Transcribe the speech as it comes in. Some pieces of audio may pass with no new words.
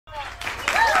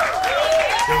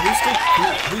Yo,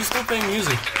 who's still playing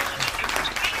music? Do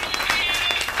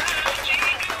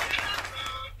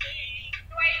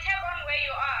I tap on where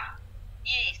you are?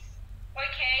 Yes.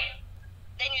 Okay.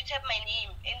 Then you tap my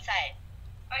name inside.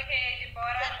 Okay,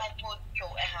 Deborah. Send my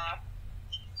photo.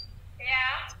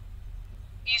 Yeah.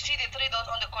 You see the 3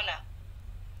 dots on the corner?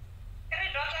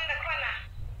 3 dots on the corner.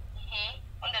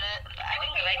 On the, I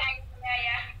think Okay, right.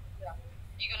 yeah.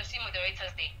 You're gonna see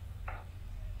moderators there.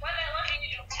 What do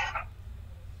you do?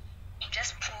 You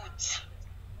just put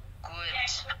good.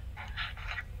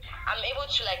 I'm able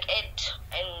to like add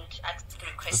and ask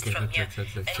request Okay, from here. let's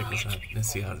check this out. Let's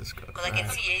see how this goes. Because I can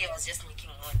see here I was just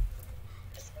making one.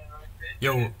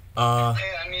 Yo, Hey,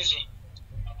 I'm easy.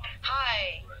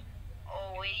 Hi.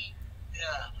 Oh wait.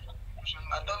 Yeah.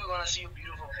 I thought we were gonna see your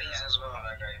beautiful face as well.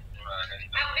 I've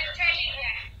been telling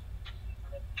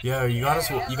you. yeah, you got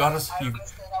us, I wanna see the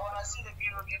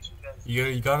beautiful get you guys.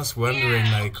 you got us wondering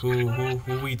like who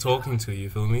we talking to. You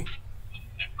feel me?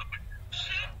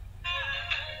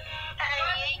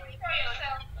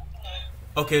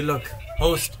 Okay, look,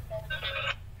 host.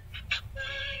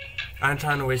 I ain't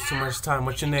trying to waste too much time.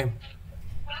 What's your name?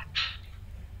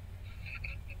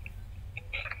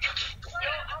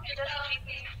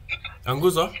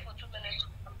 Anguzo? For 2 minutes.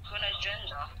 I'm gonna join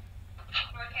now.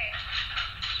 Okay.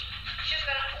 She's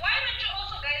gonna. Why don't you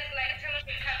also guys like turn on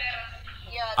your cameras?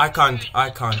 Yeah. I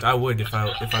can't. I would if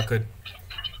I could.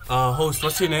 Host,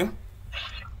 what's your name?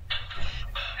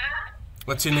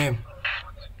 What's your name?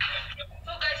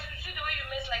 So guys, you see the way you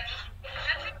miss like this.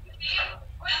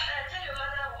 Tell your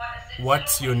mother what I said.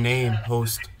 What's your name,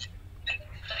 host? What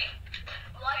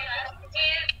is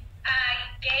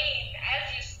again, as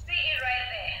you see it right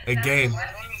there. Again. Her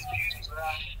name is Beauty, bro.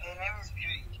 Her name is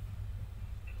Beauty.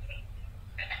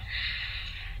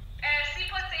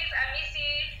 Sipo says Amisi,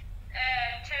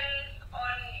 turn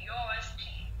on yours,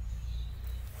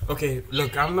 please. Okay,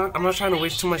 look, I'm not trying to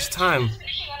waste too much time.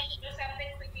 She wants to do something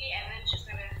quickly and then she's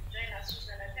gonna join us. She's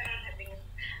gonna turn on her thing.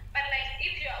 But like,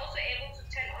 if you're also able to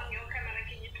turn on your camera,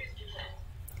 can you please do that?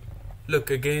 Look,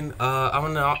 again,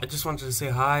 I just wanted to say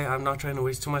hi. I'm not trying to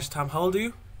waste too much time. How old are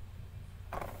you?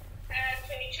 22.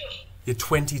 You're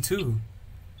 22.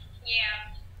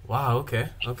 Yeah. Wow, okay.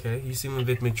 You seem a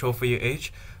bit mature for your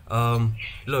age.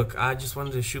 Look, I just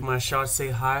wanted to shoot my shot,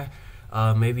 say hi,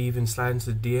 maybe even slide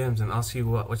into the DMs and ask you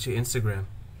what's your Instagram.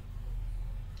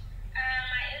 My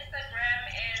Instagram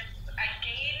is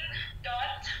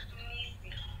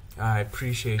again.misi. I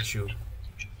appreciate you.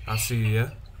 I'll see you, yeah?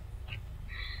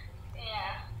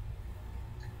 Yeah.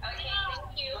 Okay,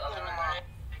 thank you.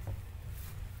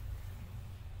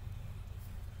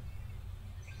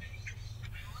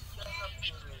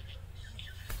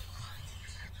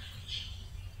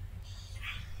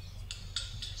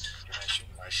 Can I shoot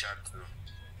my shot too?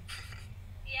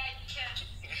 Yeah, you can.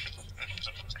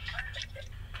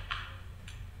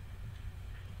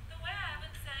 The way I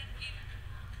haven't sang in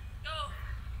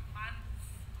months.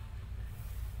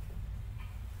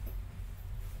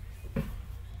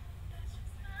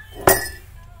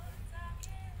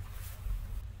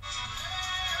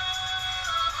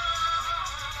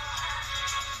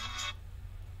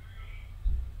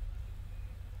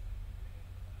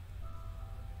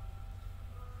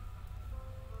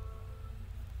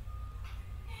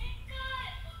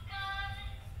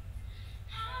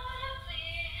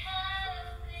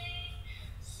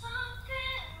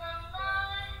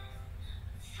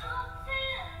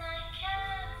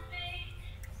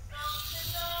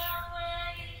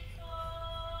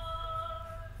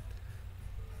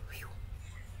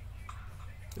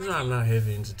 I'm not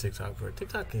heavy into TikTok, bro.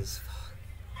 TikTok is...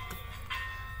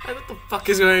 What the fuck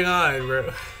is going on,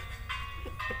 bro?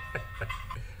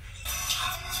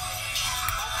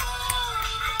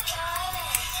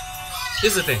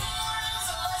 Here's the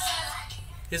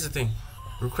thing.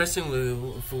 Requesting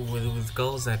with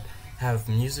girls that have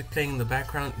music playing in the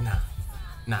background,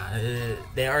 nah.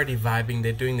 They're already vibing.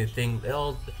 They're doing their thing.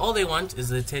 All they want is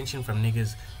the attention from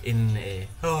niggas in a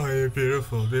oh, you're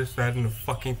beautiful, this, that, and the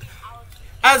fucking.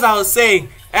 As I was saying,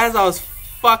 eh?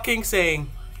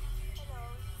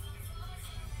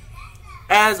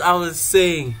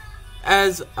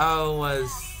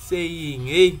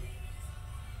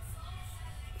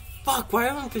 Fuck, why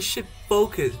don't this shit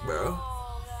focus, bro?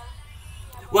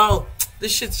 Well,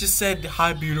 this shit just said,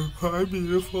 hi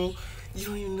beautiful. You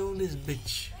don't even know this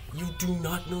bitch. You do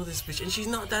not know this bitch. And she's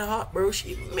not that hot, bro.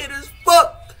 She mid as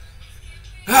fuck.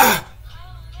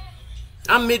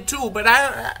 I'm mid too, but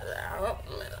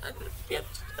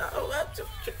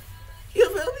you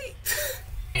feel me?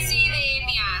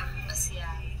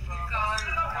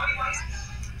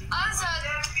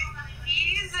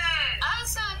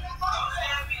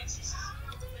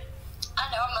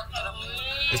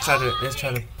 Let's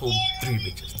try to pull 3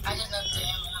 bitches. I don't know.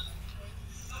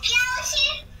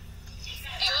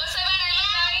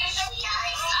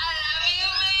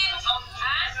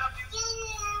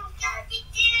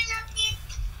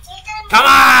 Come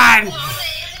on!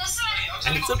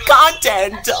 I need some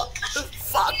content.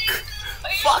 Fuck.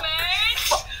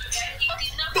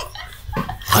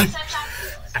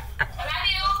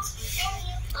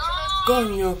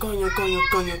 Coño.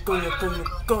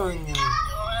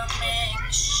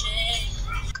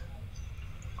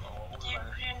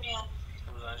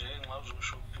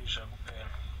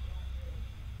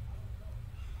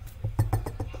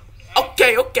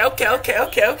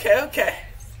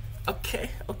 Okay.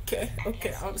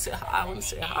 I want to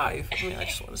say hi. You feel me? I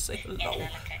just want to say hello.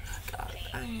 God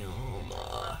damn.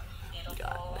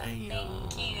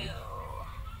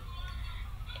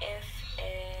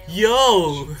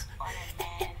 Yo!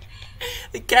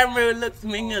 The camera looks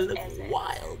making it look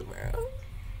wild, bro.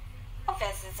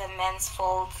 Obviously, it's a man's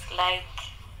fault. Like,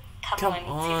 come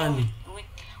on.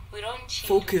 We don't cheat.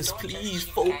 Focus, please.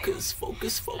 Focus.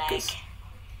 Like,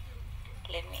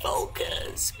 let me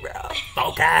Focus, bro.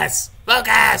 Focus. Yo,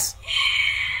 guys,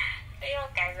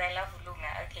 I love Lunga.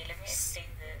 Okay, let me explain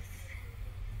this.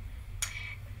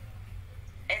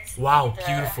 It's Wow, either-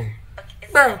 beautiful. Okay,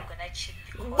 it's Bro. I'm gonna cheat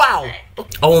because, Wow. like,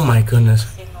 Oh my goodness.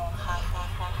 you know,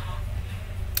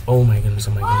 Oh my goodness.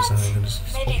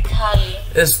 medically.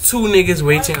 There's 2 niggas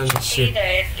waiting on this shit.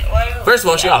 Well, First of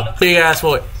all, she got a big ass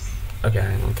foot. Okay,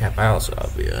 I ain't gonna cap out, so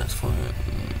I'll be ass foot.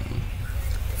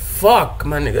 Fuck,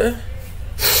 my nigga.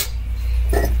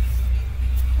 Guys,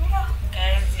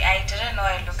 I didn't know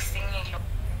I look singing.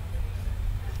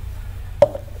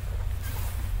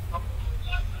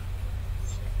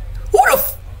 Who the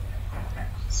f-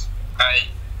 Hi.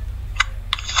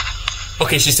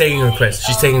 Okay, she's taking a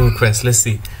request. Let's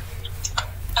see.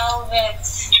 Albert.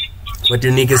 What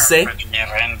do niggas say?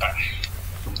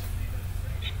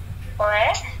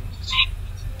 What?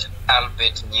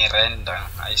 Albert Nyirenda.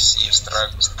 I see you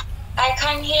struggle. I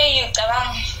can't hear you,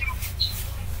 Tabang.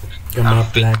 Got my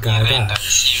black eye.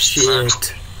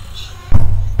 Shit.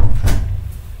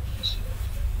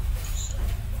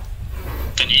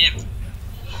 Can you hear me?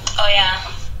 Oh, yeah.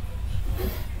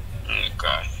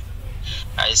 Okay.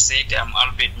 I said I'm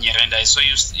Albert Nyirenda. I saw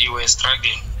you were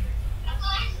struggling.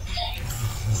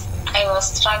 I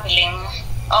was struggling.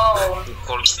 Oh.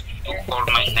 You called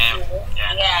my name.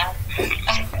 Yeah.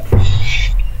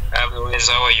 Otherwise,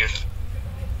 how are you?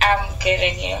 I'm good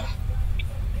at you.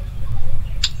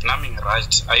 Naming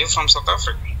right. Are you from South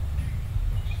Africa?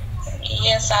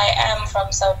 Yes, I am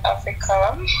from South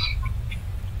Africa.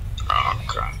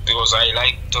 Okay. Because I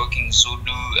like talking Zulu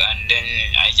and then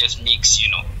I just mix, you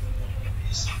know.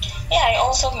 Yeah, I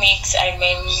also mix. I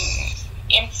mean,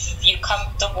 if you're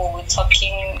comfortable with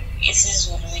talking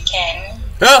Zulu, we can.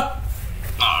 Huh?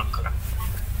 Okay.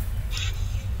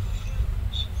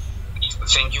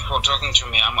 Thank you for talking to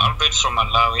me. I'm Albert from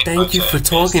Malawi. Thank you for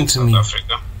talking to me. South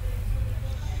Africa.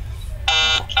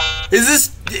 Is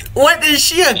this what? Is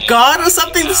she a god or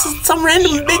something? This is some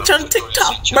random bitch on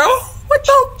TikTok, bro. What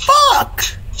the fuck?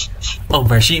 Oh,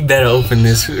 bro, she better open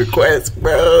this request,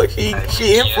 bro. She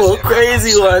in for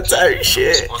crazy one type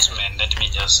shit. Sportsman, let me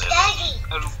just say. Daddy,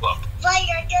 Look up. why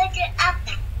your daughter up?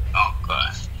 Okay.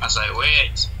 As I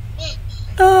wait.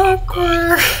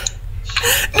 Awkward.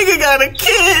 Nigga got a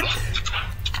kid.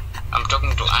 I'm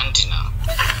talking to Auntie now.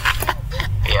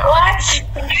 Yeah. What?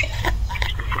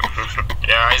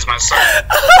 Yeah, he's my son.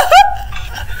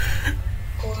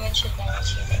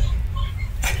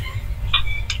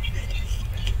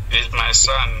 He's my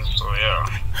son, so yeah.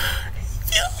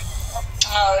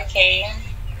 Oh, okay.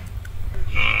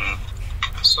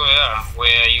 So yeah,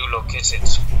 where are you located?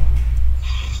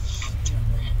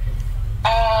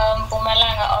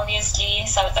 Mpumalanga, obviously,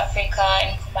 South Africa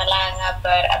in Mpumalanga,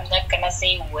 but I'm not gonna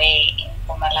say where in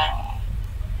Mpumalanga.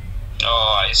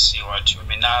 Oh, I see what you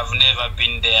mean. I've never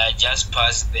been there. I just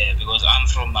passed there because I'm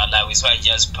from Malawi, so I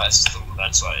just passed through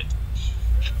that side.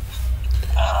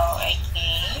 Oh, okay.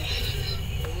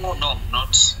 Not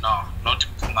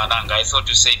Mpumalanga. I thought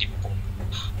you said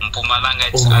Mpumalanga.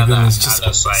 It's Oh my other, goodness, just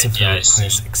other side. Yeah, I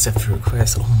see. accept the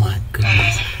request. Oh my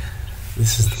goodness.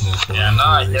 This is the most Yeah, no,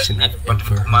 I just revelation I've but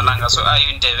ever heard. Mpumalanga. So are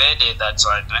you in Tevede that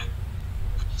side, man?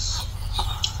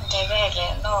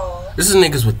 Ndebele, no. This is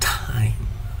niggas with time.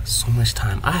 So much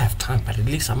time. I have time, but at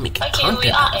least I'm making Okay, we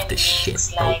content are out of in this shit,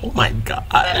 mix, bro. like, Oh my god.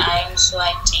 But I'm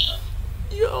Swati.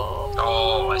 Yo.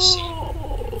 Oh, I see.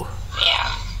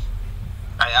 Yeah.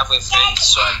 I have a friend,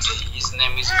 Swati. His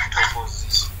name is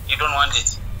Proposes. You don't want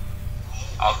it?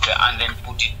 Okay, and then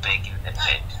put it back in the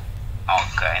bed.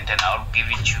 Okay, and then I'll give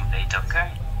it to you later,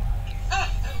 okay?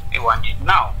 You want it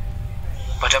now?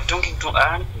 But I'm talking to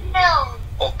Anne. No.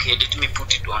 Okay, let me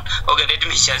put it on. Okay, let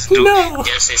me just do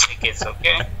just a second,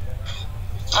 okay?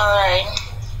 Alright.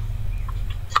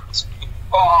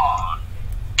 On.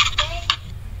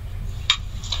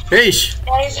 Hey,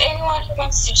 Guys, anyone who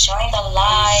wants to join the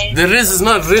live? the Rizz is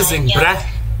not rizzing, bruh.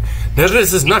 The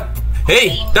Rizz is not.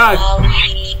 Hey, dog.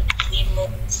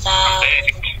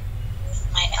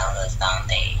 My elders down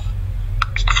there.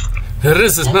 The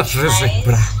Rizz is not rizzing,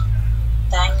 bruh.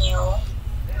 Daniel.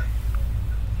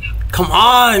 Come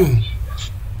on.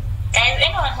 Guys,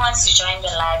 anyone who wants to join the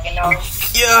live, you know?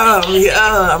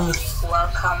 Yeah.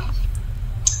 Welcome.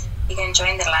 You can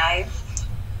join the live.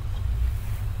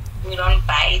 We don't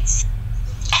bite.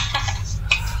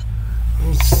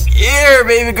 I'm here,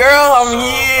 baby girl. I'm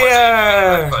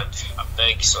here. I'm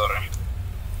very sorry.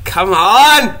 Come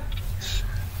on.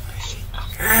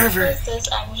 Sisters,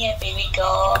 I'm here, baby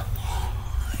girl.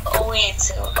 Oh wait,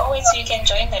 you can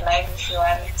join the live if you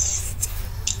want.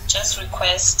 Just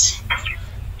request.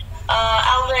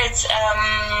 Albert,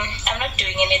 I'm not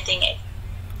doing anything.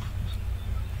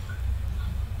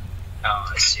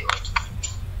 Oh, I see.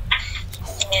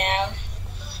 Yeah.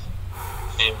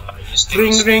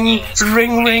 Ring, ring,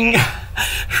 ring, ring,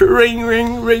 ring,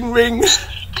 ring, ring, ring.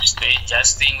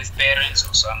 Just staying with parents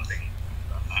or something.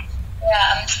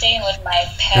 Yeah, I'm staying with my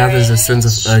parents. Now there's a sense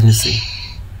of urgency.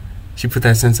 She put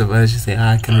that sense of urgency.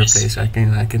 I can replace. I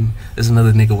can. There's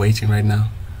another nigga waiting right now.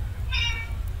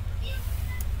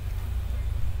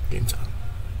 Game time.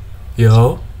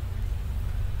 Yo.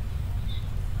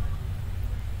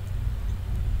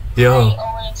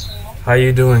 How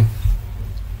you doing?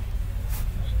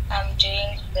 I'm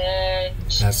doing good.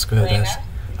 That's good.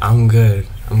 I'm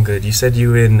good. You said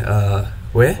you in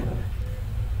where?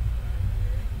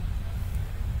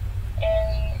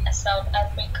 In South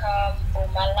Africa,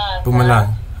 Mpumalanga.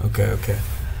 Mpumalanga. Okay.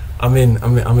 I'm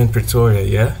in Pretoria.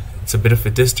 Yeah, it's a bit of a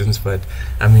distance, but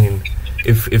I mean,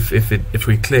 if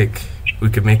we click, we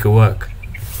could make it work.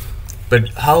 But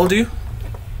how old are you?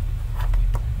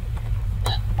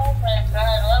 Oh my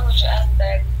God! Why would you ask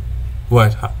that?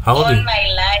 What? How old are you? All my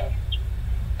life.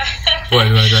 What?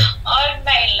 All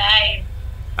my life.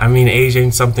 I mean, age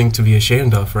ain't something to be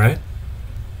ashamed of, right?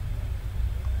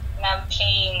 I'm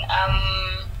playing.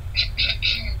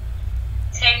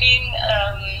 Turning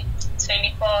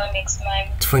 24 next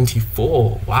month.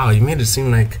 24. Wow, you made it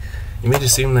seem like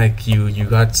you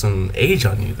got some age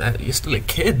on you. That you're still a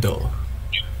kid though.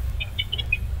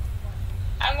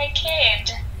 I'm a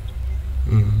kid.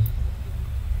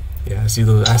 Yeah, I see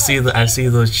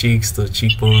those cheeks, those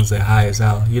cheekbones. They're high as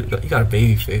hell. You got a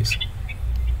baby face.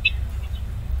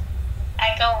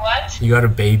 I got what? You got a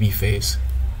baby face.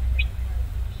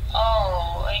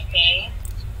 Oh, okay.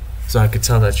 So I could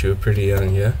tell that you were pretty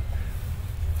young, yeah.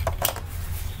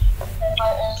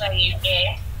 How old are you?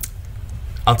 Yeah.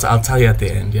 I'll tell you at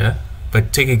the end, yeah.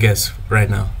 But take a guess right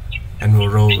now, and we'll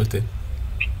roll with it.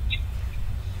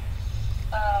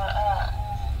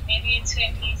 Maybe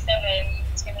 27,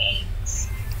 28.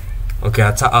 Okay,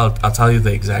 I'll tell you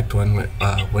the exact one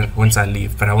once I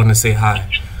leave. But I want to say hi.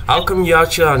 How come you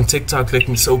out here on TikTok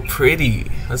looking so pretty?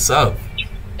 What's up?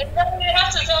 You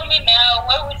have to tell me now.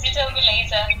 Why would you tell me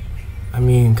later? I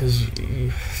mean, cause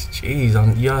jeez,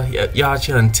 you're out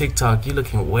here on TikTok. You're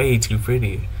looking way too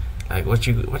pretty. Like, what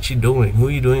you doing? Who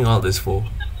are you doing all this for?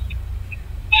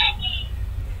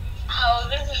 Oh,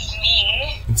 this is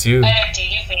me. It's you. On a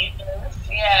daily basis.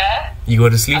 Yeah. You go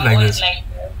to sleep I'm like always this. like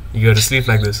this. You go to sleep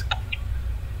like this.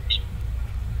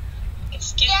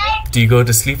 Excuse me? Do you go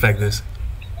to sleep like this?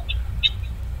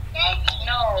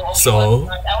 No. of So? course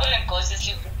not. I wouldn't go to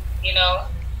sleep with,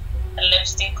 a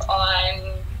lipstick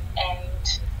on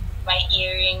and my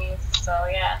earrings. So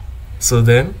yeah. So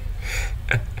then?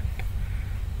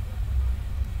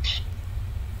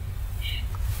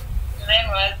 Then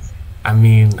what? I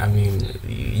mean,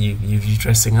 you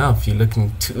dressing up. You're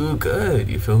looking too good.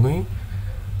 You feel me?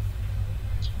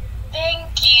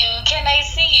 Thank you. Can I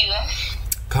see you?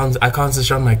 I can't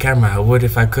switch on my camera. I would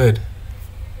if I could.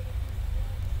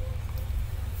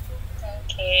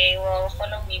 Okay, well,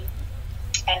 follow me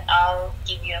and I'll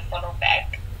give you a follow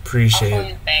back. Appreciate I'll follow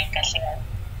it. you back, actually.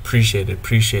 Appreciate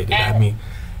it. I mean,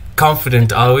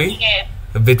 confident, are we? Yeah.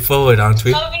 A bit forward, aren't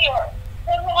we? Tell me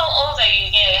how old are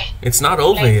you? Yeah. It's not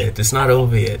over yet. It's not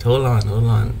over yet. Hold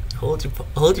on.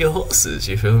 Hold your horses.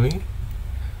 You feel me?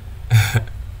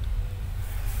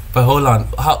 But hold on.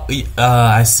 How?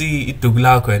 I see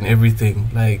Tuglako and everything.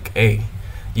 Like, hey,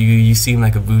 you seem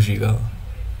like a bougie girl.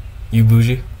 You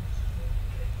bougie?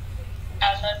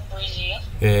 I'm not bougie.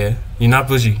 Yeah. You're not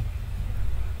bougie.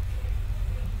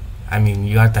 I mean,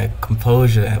 you got that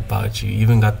composure about you. You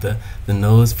even got the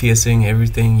nose piercing,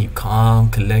 everything. You calm,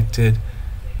 collected.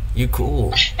 You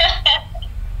cool.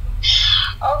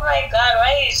 Oh my God,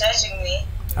 why are you judging me?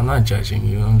 I'm not judging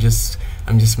you. I'm just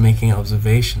making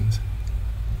observations.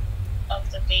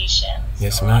 Observations.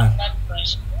 Yes, Oh, ma'am. I'm not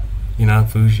bougie. You're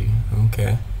not bougie.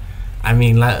 Okay. I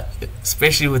mean, like,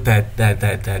 especially with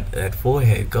that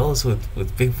forehead. Girls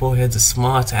with big foreheads are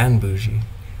smart and bougie.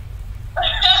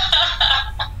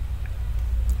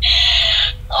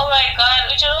 Oh my God,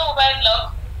 would you know about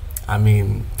look? I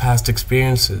mean, past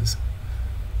experiences.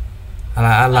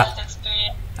 Past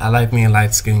experience. I like me a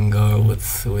light skinned girl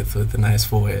with a nice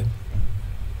forehead.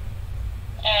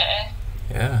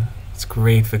 Yeah, it's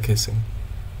great for kissing.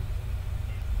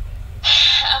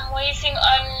 I'm waiting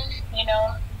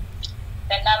on,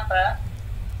 the number.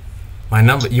 My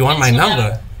number? You want my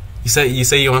number? You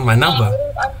say you want my number?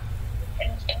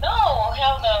 No,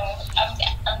 hell no.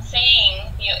 I'm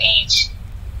saying your age.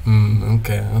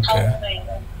 Okay. How old are you?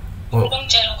 Well,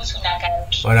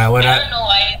 What what I don't know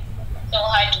why it's so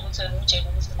hard to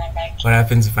what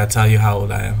happens if I tell you how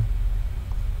old I am?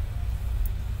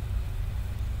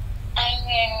 I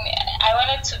mean, I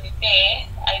wanted to be fair.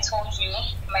 I told you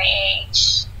my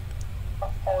age,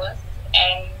 of course,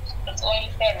 and it's only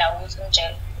fair now with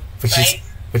Jail.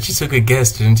 But you took a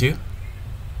guess, didn't you?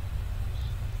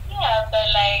 Yeah,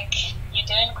 but like you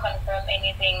didn't confirm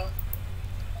anything.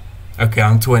 Okay,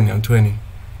 I'm 20.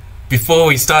 Before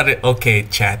we started, okay,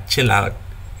 chat, chill out.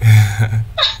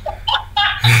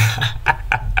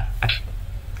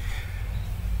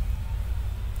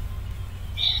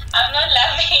 I'm not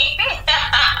laughing.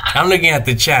 I'm looking at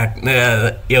the chat.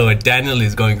 Yo, Daniel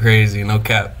is going crazy, no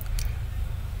cap.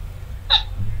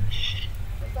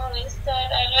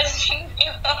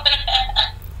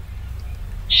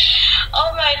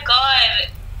 Oh my God.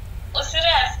 What's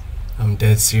that? I'm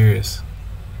dead serious.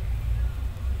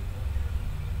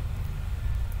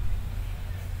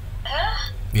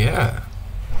 Huh? Yeah.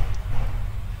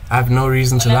 I have no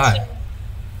reason to lie.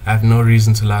 I have no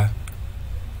reason to lie.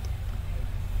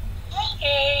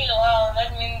 Okay, well,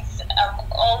 that means I'm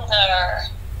older.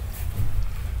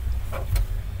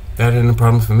 That ain't a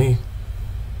problem for me.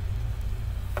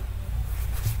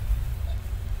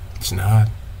 It's not.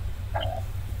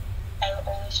 I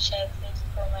always check this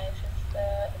for my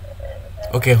sister.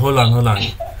 Okay, hold on.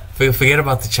 Forget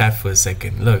about the chat for a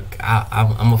second. Look,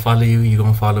 I'm gonna follow you. You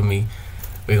gonna follow me.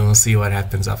 We're gonna see what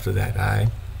happens after that. All right.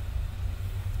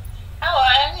 Oh,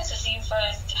 I need to see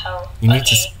first how. You need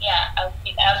to. Yeah,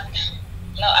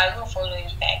 no, I will follow you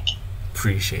back.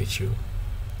 Appreciate you.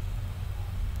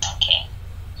 Okay.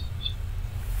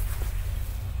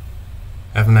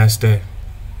 Have a nice day.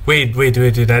 Wait. I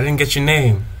didn't get your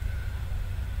name.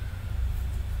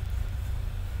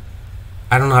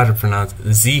 I don't know how to pronounce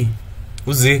it. Z.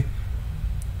 Who's Z?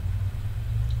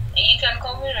 You can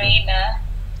call me Reina.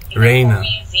 Reina. Call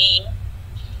me Z.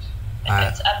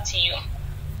 It's up to you.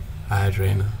 Alright,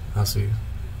 Reina. I'll see you.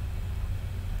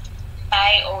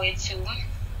 I owe it to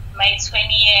my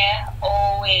 20-year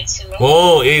owe it to.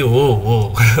 Oh, hey,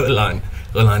 whoa.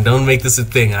 Hold on. Don't make this a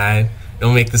thing, alright?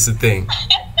 Don't make this a thing.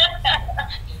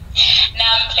 Now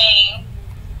I'm playing.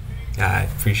 Alright,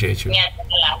 appreciate you. Yeah,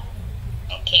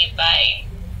 okay, bye.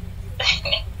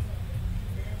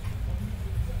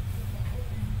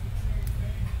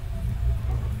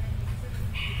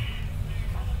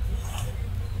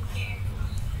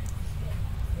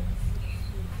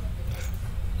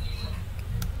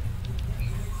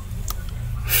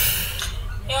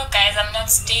 Yo guys, I'm not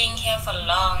staying here for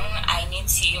long. I need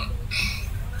to.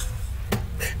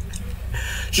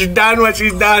 She's done what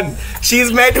she's done.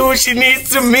 She's met who she needs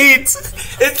to meet.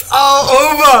 It's all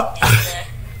over.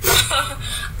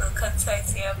 We'll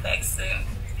contact you back soon.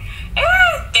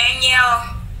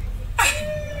 Daniel.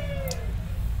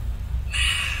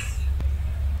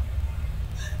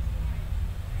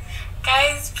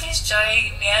 Guys, please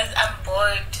join me as I'm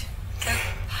bored.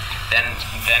 Then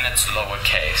it's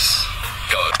lowercase.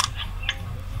 Go.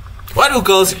 Why do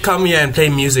girls come here and play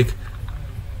music?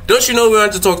 Don't you know we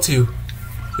want to talk to you?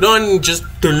 We don't want just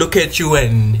to look at you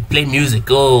and play music.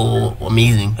 Oh,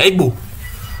 amazing. Hey, boo.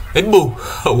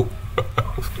 Oh.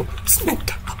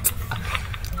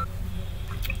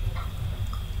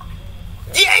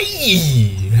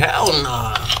 Yay! Hell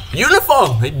nah.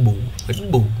 Uniform. Hey, boo.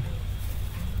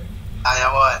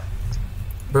 What?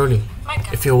 Broly,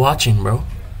 if you're watching, bro,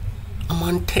 I'm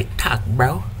on TikTok,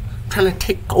 bro. I'm trying to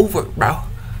take over, bro.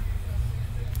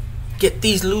 Get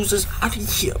these losers out of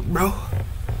here, bro.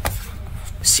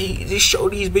 See, just show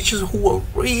these bitches who a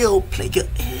real player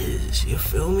is. You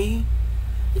feel me?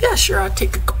 Yeah, sure, I'll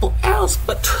take a couple L's,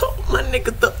 but my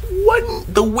nigga, the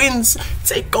the wins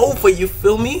take over, you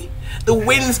feel me? The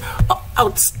wins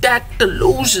outstack the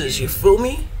losers, you feel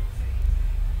me?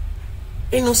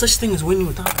 Ain't no such thing as winning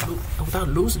without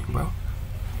losing, bro.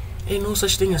 Ain't no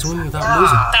such thing as winning without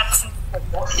losing. That's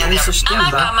Ain't no such thing,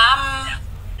 bro.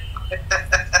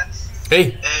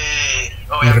 Hey,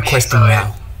 I'm requesting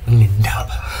now. No,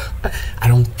 I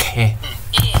don't care.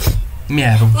 Me,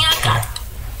 I don't care.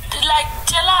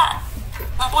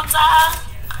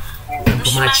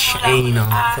 Put my chain on,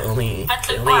 feel me?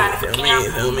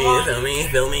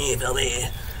 Feel me?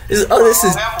 This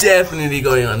is definitely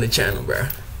going on the channel, bro.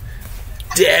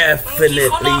 Definitely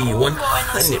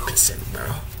 100%, bro.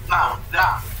 Nah.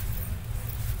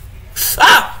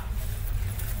 Ah!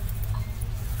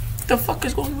 What the fuck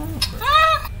is going on,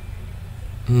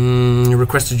 bro?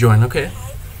 Request to join, okay.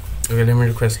 Okay, let me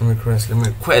request. I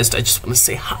just want to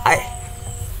say hi.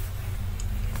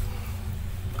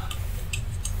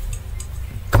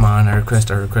 Come on, I request.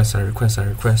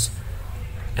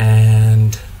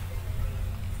 And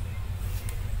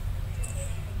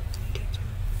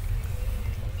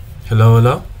hello.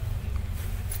 Hello.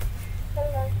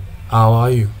 How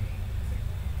are you?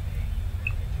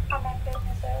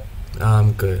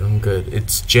 I'm good. I'm good.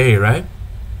 It's Jay, right?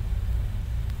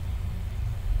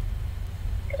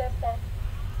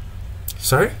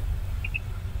 Sorry?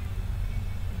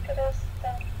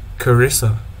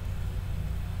 Carissa.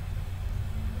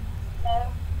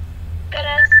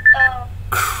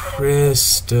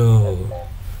 Crystal.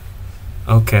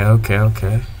 Okay.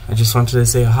 I just wanted to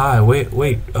say hi. Wait.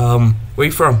 Where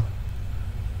you from?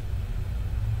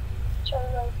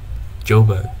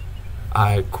 Joburg.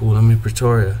 Alright, cool. I'm in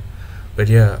Pretoria. But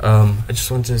yeah, I just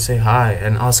wanted to say hi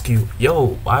and ask you,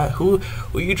 yo, who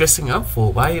are you dressing up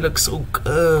for? Why you look so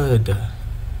good?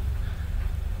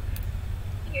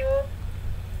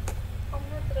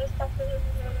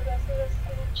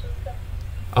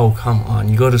 Oh, come on.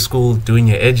 You go to school doing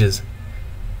your edges.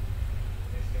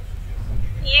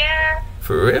 Yeah.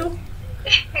 For real?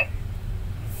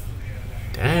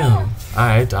 Damn.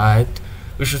 Alright.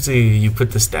 We should see you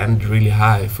put the standard really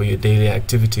high for your daily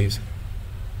activities.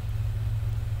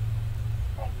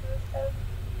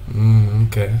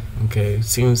 Okay.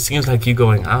 Seems like you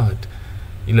going out.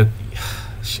 You look...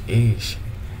 Sheesh.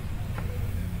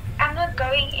 I'm not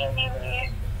going anywhere.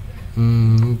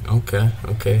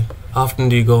 Okay. How often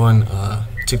do you go on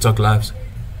TikTok lives?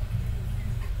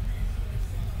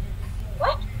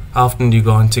 What? How often do you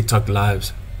go on TikTok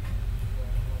lives?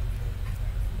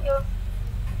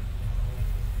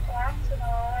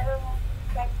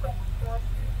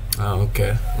 Oh,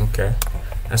 okay.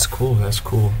 That's cool.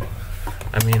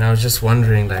 I mean, I was just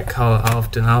wondering, like, how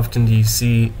often do you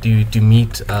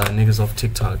meet niggas off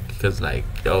TikTok? Because, like,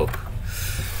 yo,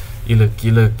 you look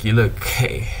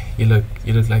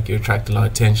like you attract a lot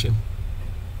of attention.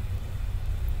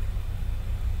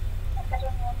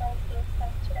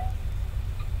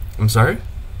 I'm sorry?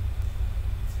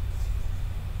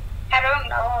 I don't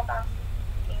know about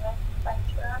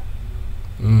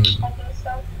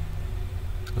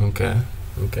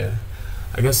Okay.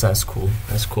 I guess that's cool.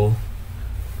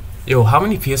 Yo, how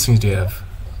many piercings do you have?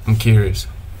 I'm curious.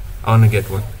 I wanna get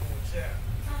one.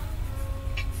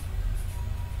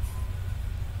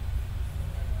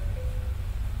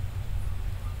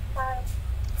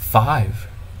 5?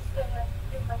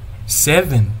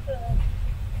 7?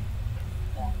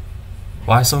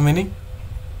 Why so many?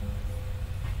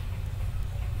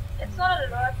 It's not a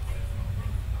lot.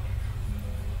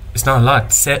 It's not a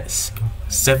lot.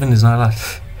 7 is not a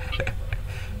lot.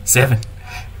 7.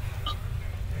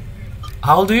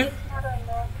 How old are you? Not a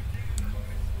lot.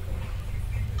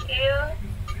 You?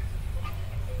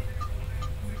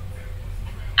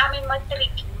 I'm in Matric.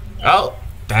 Oh,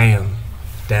 damn.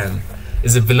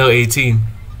 Is it below 18?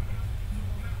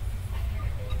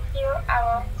 I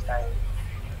won't sorry.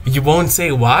 You won't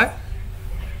say why?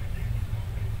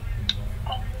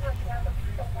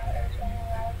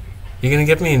 You're gonna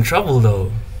get me in trouble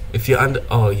though. If you're under,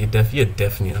 you're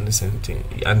definitely under 17.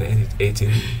 You're under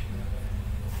 18.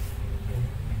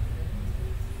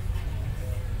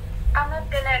 I'm not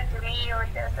gonna agree or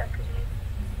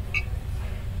disagree.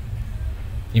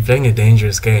 You're playing a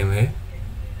dangerous game, eh?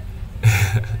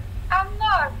 I'm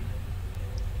not.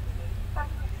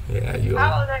 Yeah, you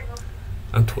How are. old are you?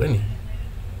 I'm 20.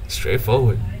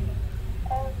 Straightforward.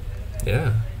 Oh,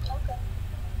 Yeah. okay.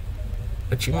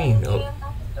 What you mean? Oh,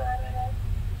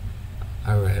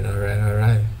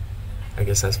 alright. I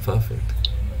guess that's perfect.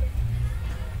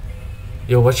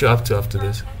 Yo, what you up to after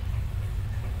this?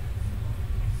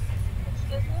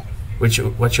 Excuse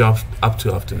me? What you up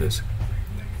to after this?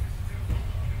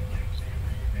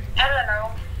 I don't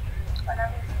know.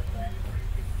 Whatever you say.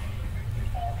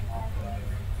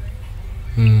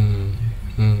 Hmm.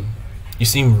 Hmm. You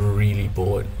seem really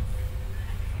bored.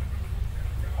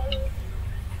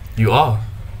 You are.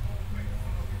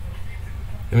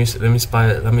 Let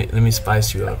me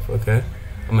spice you up, okay?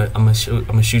 I'm gonna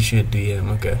shoot you a DM,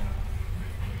 okay?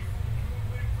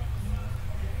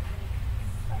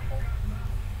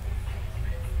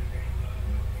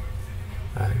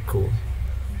 Alright, cool.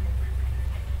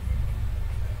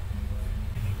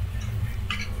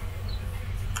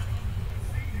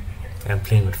 I'm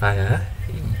playing with fire, huh?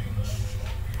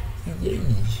 Yay.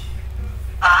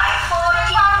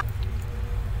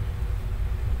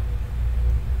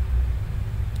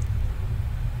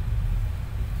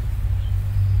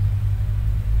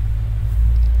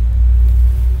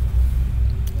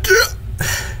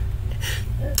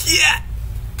 Yeah.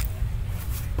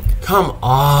 Come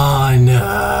on.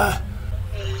 I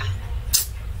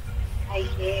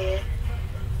guess.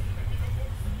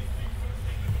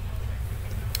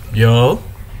 Yo.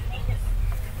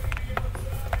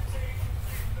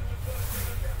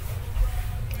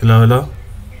 Hello, hello.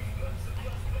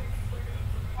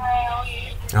 Hi, how are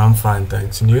you? I'm fine,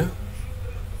 thanks. And you?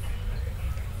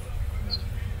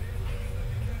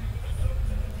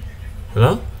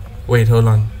 Hello? Wait, hold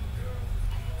on.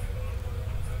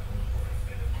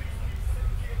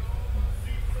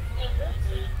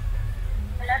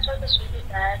 The network is really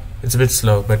bad. It's a bit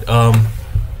slow, but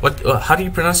what? How do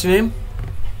you pronounce your name?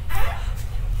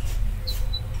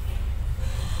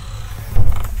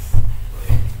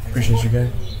 Appreciate you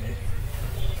guys.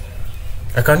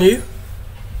 I can't hear you.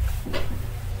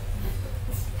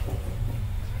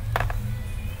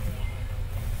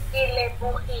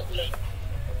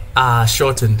 Ah,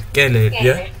 shortened. Gele,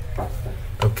 yeah.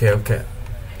 Okay, okay.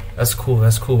 That's cool.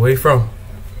 That's cool. Where you from?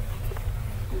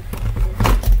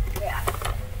 Yeah.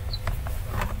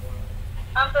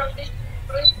 I'm from this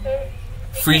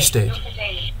Free State.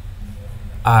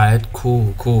 Alright,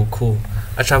 cool, cool, cool.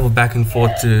 I travel back and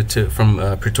forth to from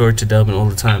Pretoria to Durban all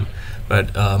the time,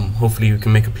 but hopefully we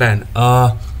can make a plan.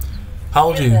 How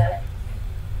old are you?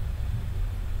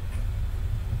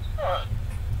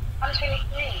 I'm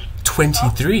 23.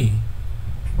 23.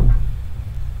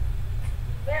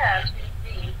 Yeah, I'm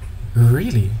 23.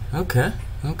 Really? Okay,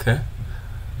 okay.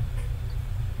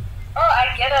 Oh,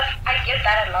 I get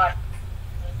that a lot.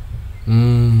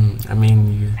 I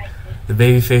mean, the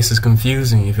baby face is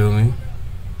confusing. You feel me?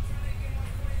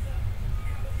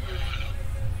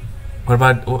 What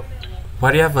about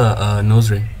why do you have a nose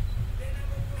ring?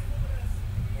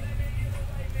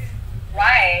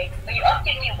 Why? Are you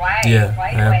asking me why? Yeah,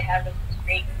 Why do I am. I have a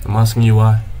straight? I'm asking you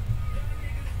why.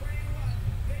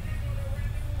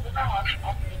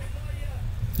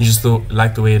 You just don't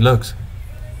like the way it looks.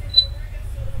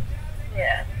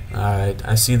 Yeah. Alright,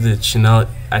 I see the Chanel.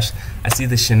 I see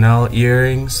the Chanel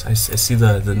earrings. I see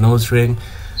the nose ring.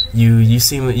 You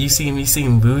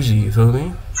seem bougie. You feel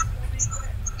me?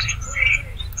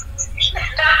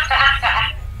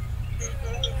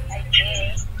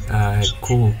 Alright,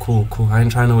 cool, cool, cool. I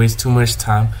ain't trying to waste too much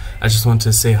time. I just want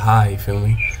to say hi. You feel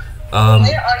me? Where are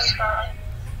you from?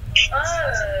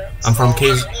 Oh. I'm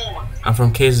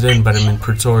from KZN, but I'm in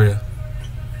Pretoria.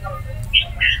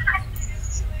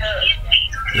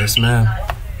 Yes, ma'am.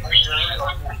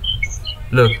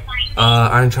 Look,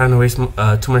 I ain't trying to waste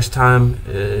too much time.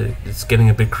 It's getting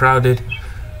a bit crowded.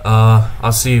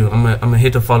 I'll see you. I'm gonna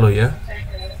hit a follow, yeah?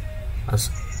 I'm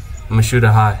gonna shoot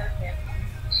a hi.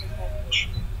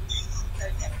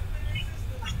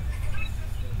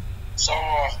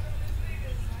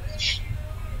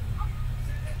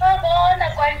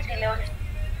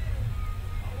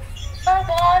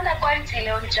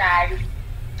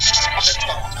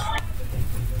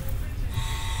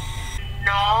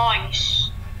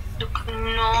 Nice. Look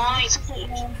nice.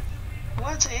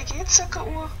 Wat? Ik eet sulke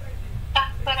oor.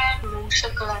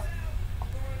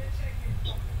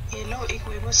 Hello, ek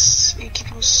het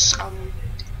mos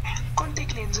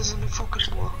contact lenses in my focus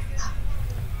oor.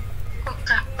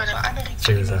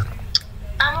 Check this out.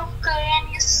 I'm okay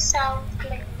and you sound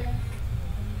like that.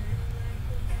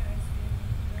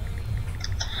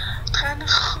 Gaan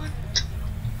goed.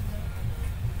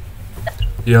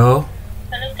 Yo.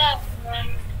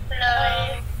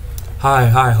 Hello.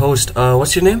 Hi, host.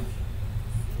 What's your name?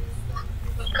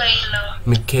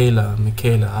 Michaela.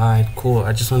 Michaela. Alright, cool.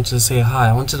 I just wanted to say hi.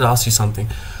 I wanted to ask you something.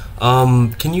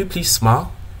 Can you please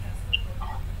smile?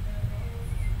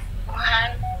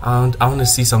 Hi. I want to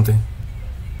see something.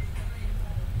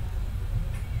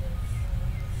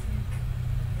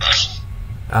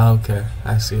 Ah, okay.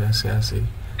 I see.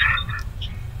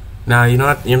 Now, you know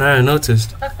what I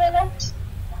noticed?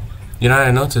 You know what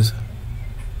I noticed?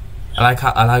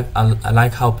 I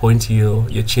like how pointy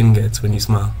your chin gets when you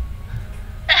smile.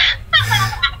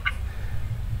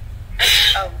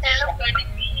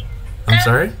 I'm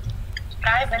sorry?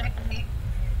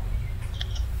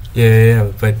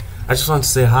 Yeah, but I just want to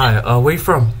say hi. Where you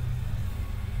from?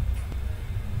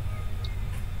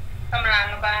 From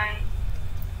Langban.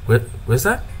 Where's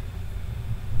that?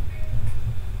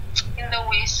 In the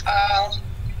west.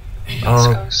 East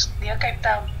Coast, near Cape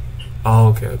Town. Oh,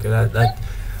 okay.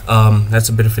 That's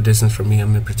a bit of a distance from me.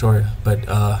 I'm in Pretoria. But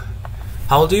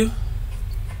how old are you?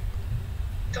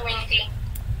 20.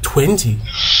 20?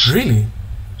 Really?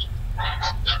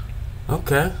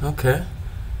 Okay.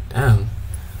 Damn.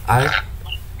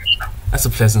 That's a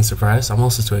pleasant surprise. I'm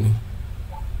also 20.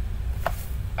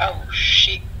 Oh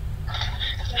shit.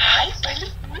 Hi,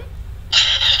 buddy.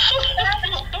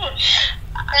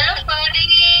 Hello, buddy.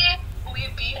 We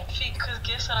beefing because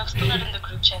guess what? I'm still not in the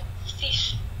group chat.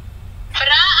 Sis.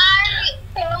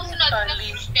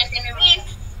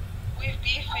 We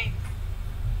beefing.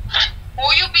 Who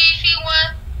you beefing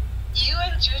with? You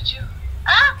and Juju.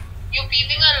 Ah, you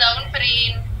beefing alone,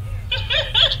 friend.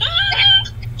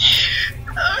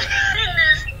 Oh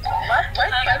goodness. What?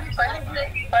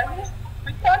 Bunny?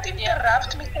 We can't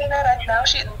interrupt Michaela right now.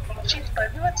 She's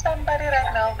busy with somebody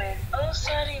right now, man. Oh,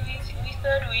 sorry. We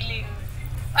third wheeling.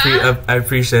 I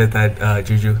appreciate that,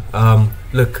 Juju.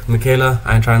 Look, Michaela,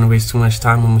 I ain't trying to waste too much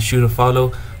time. I'm gonna shoot a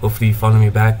follow. Hopefully you follow me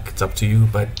back. It's up to you,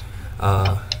 but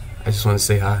I just want to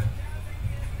say hi.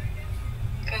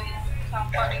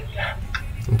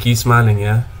 And keep smiling,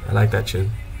 yeah? I like that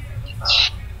chin.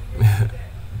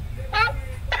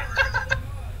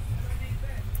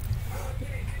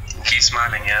 Keep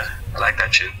smiling, yeah? I like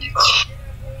that chin.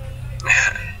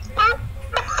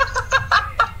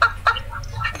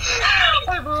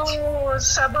 Oh,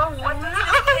 Sabah, what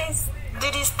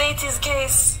did he state his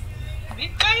case?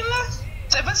 Michaela,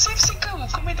 Sabah safe si ka.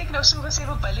 Kung may tignaw sa mga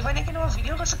sa'yo, bali, wanneer ka na mga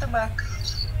video ka sa tamak.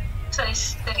 So,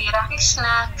 is the Iraqi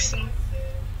snacks?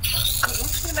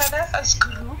 Group na na, as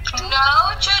group.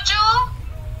 No, Juju.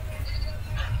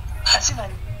 Asi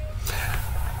man.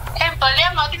 Bali,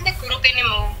 I'm not in the group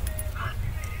anymore.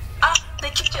 Ah,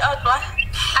 they kicked you out, what?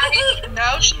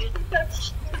 Now she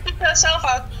took herself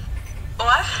out.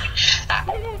 What?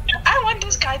 I want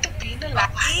this guy to be in the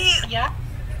life. Yeah?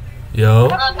 Yo?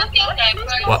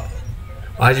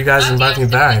 Why'd you guys invite me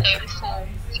back?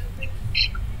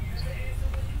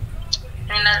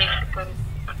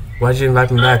 Why'd you invite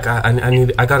me back?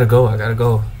 I gotta go.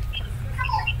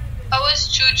 How is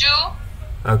Juju?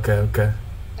 Okay.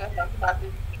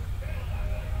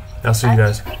 I'll see you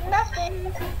guys.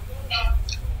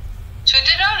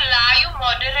 Juju, don't lie, you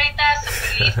moderator,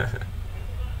 please.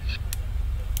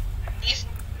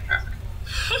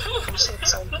 You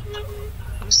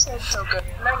said so good.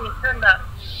 No, you said that.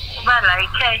 Well,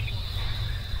 okay.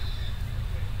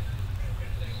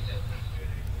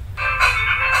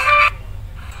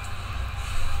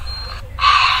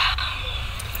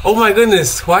 Oh my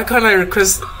goodness, why can't I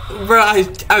request? Bro,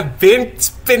 I've been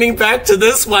spinning back to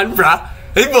this one, bro.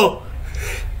 Hey, bro.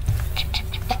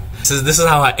 This is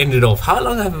how I ended off. How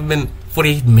long have I been?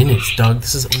 48 minutes, dog.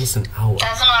 This is almost an hour.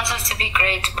 Doesn't want us to be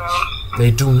great, bro.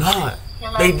 They do not.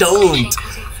 They don't.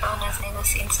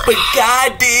 But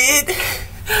God did.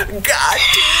 God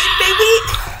did, baby.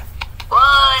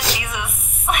 Whoa,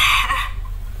 Jesus.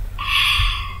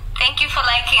 Thank you for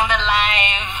liking the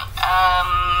live.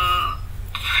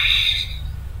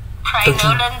 Don't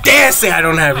you dare say I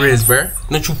don't have Rizz, bro.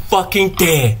 Don't you fucking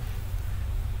dare.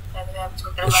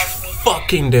 Don't you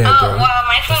fucking dare, bro. Oh, wow,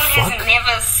 my phone has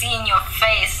never seen your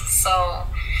face, so...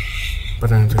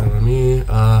 But I'm telling me,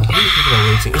 how many people are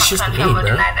waiting? It's just me,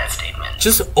 bro.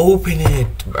 Just open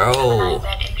it, bro.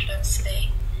 That entrance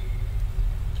today.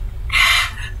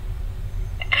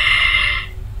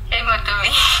 Hey, what do me?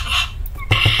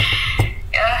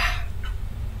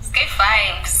 Skate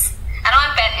vibes. I don't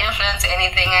want bad influence or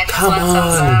anything. I just want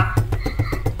some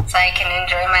so I can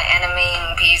enjoy my anime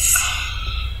in peace.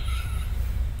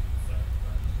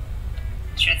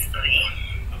 Truthfully.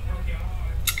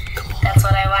 That's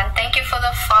what I want. Thank you for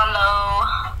the follow.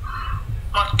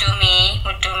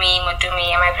 Mutumi.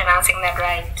 Am I pronouncing that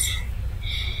right?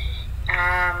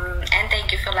 And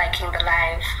thank you for liking the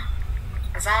live.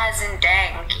 Zaz and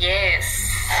Dank, yes.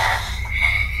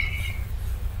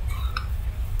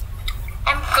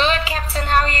 I'm good, Captain.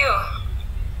 How are you?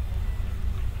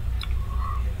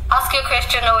 Ask your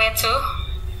question or where to.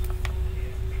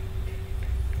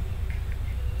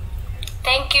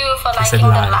 Thank you for liking the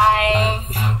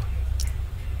live.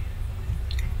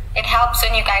 It helps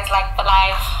when you guys like the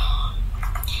live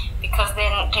because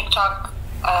then TikTok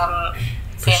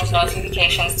send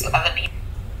notifications to other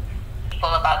people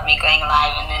about me going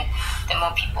live, and then the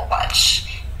more people watch,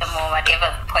 the more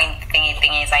whatever point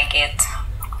thingy is I get.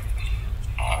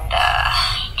 And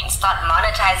you can start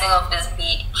monetizing off this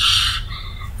beat.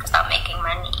 Start making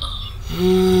money.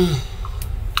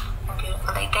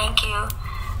 Beautiful day, thank you.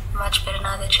 Much better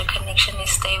now that your connection is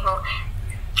stable.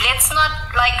 Let's not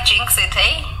jinx it,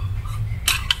 eh?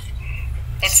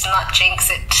 Let's not jinx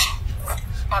it.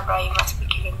 Now, bro, you must be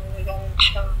kidding me. We're going to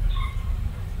show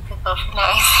people for no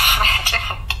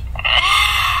imagine.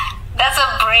 That's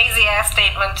a brazy ass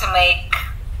statement to make.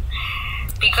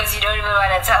 Because you don't even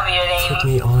want to tell me your name. Put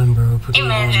me on, bro. Put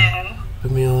Imagine. me on.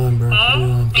 Put me on, bro. Put me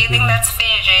on. Do you think that's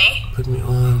fair, Jay? Put me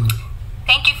on.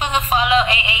 Thank you for the follow,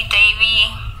 AA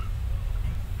Davey.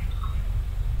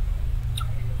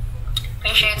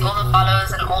 Appreciate all the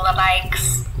follows and all the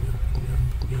likes.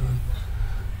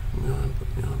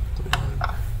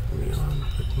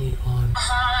 Put me on.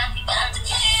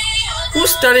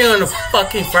 Who's studying on a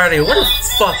fucking Friday? What a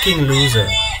fucking loser.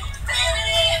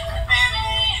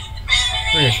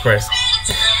 Jesus Christ.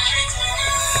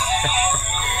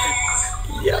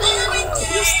 Yeah,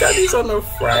 who studies on a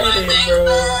Friday, bro?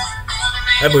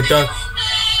 Hey, Buddha.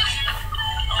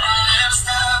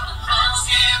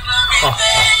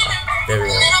 There we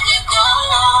go.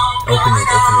 Open it.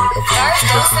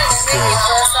 She's looking for serious.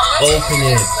 Open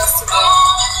it.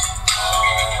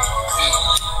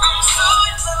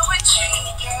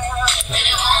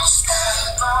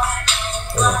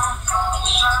 Hold on.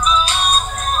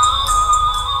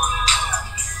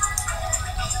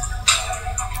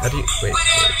 How do you wait?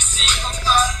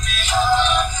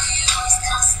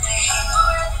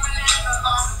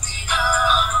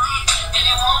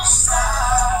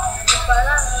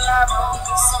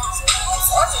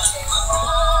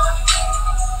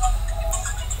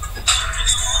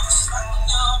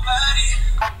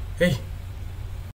 Hey.